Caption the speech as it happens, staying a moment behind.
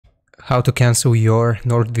how to cancel your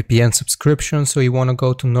NordVPN subscription. So you want to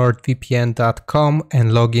go to nordvpn.com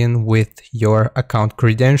and log in with your account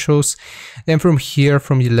credentials. Then from here,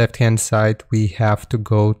 from the left hand side, we have to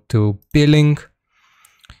go to billing.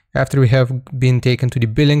 After we have been taken to the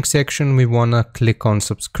billing section, we want to click on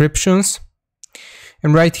subscriptions.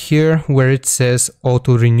 And right here where it says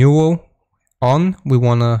auto renewal on, we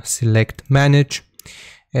want to select manage.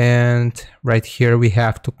 And right here we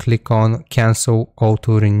have to click on cancel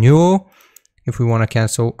auto renewal if we want to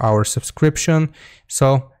cancel our subscription.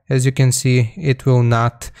 So as you can see, it will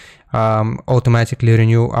not automatically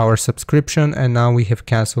renew our subscription, and now we have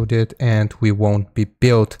canceled it and we won't be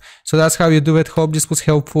billed. So that's how you do it. Hope this was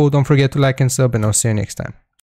helpful. Don't forget to like and sub, and I'll see you next time.